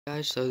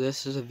Guys, so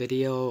this is a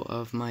video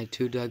of my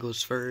two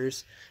Dougless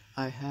furs.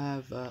 I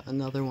have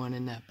another one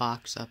in that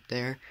box up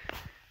there,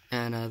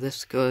 and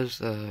this goes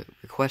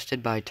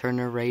requested by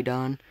Turner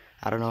Radon.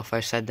 I don't know if I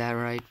said that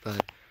right,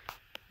 but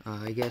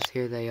I guess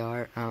here they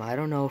are. I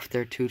don't know if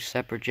they're two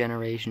separate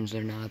generations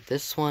or not.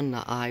 This one,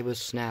 the eye was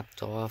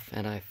snapped off,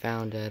 and I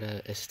found at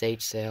a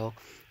estate sale.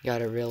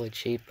 Got it really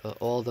cheap.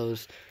 All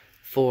those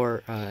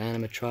four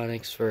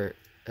animatronics for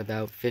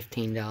about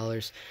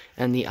 $15,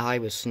 and the eye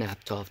was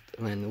snapped off.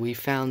 And we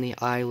found the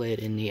eyelid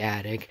in the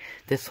attic.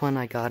 This one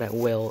I got at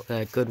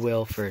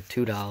Goodwill for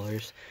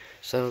 $2.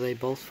 So they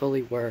both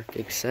fully work,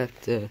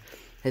 except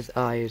his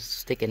eye is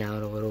sticking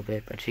out a little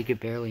bit, but you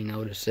could barely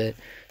notice it.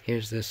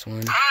 Here's this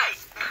one.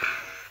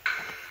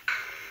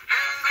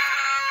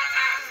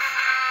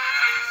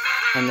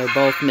 And they're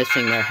both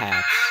missing their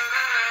hats.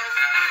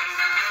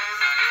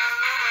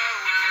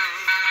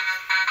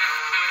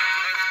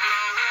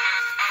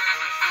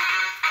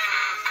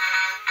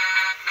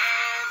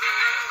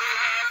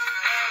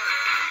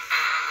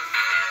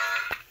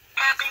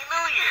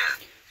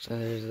 So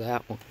there's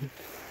that one.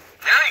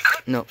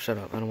 No, shut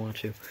up, I don't want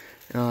to.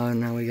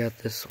 Now we got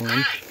this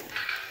one.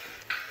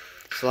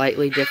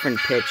 Slightly different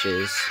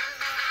pitches.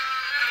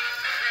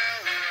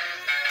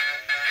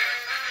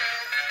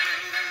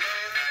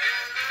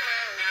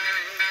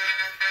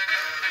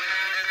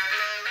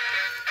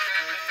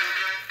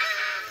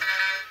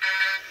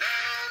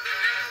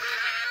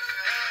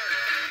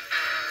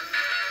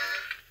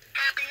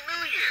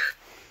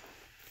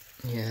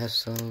 Yeah,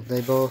 so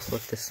they both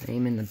look the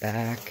same in the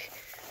back.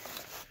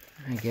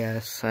 I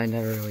guess I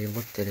never really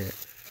looked at it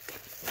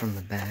from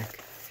the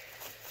back.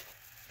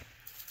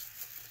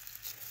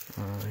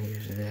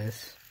 Here's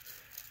this.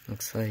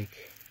 Looks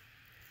like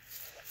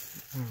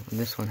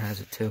this one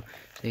has it too.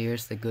 So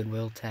here's the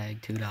Goodwill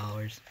tag,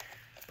 $2.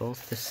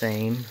 Both the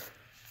same.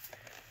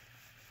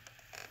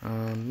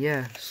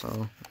 Yeah,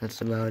 so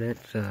that's about it.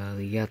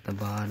 You got the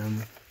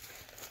bottom.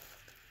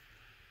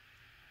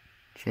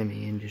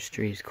 Gemmy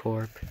Industries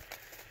Corp.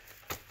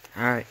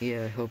 Alright,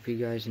 yeah, I hope you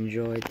guys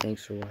enjoyed.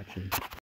 Thanks for watching.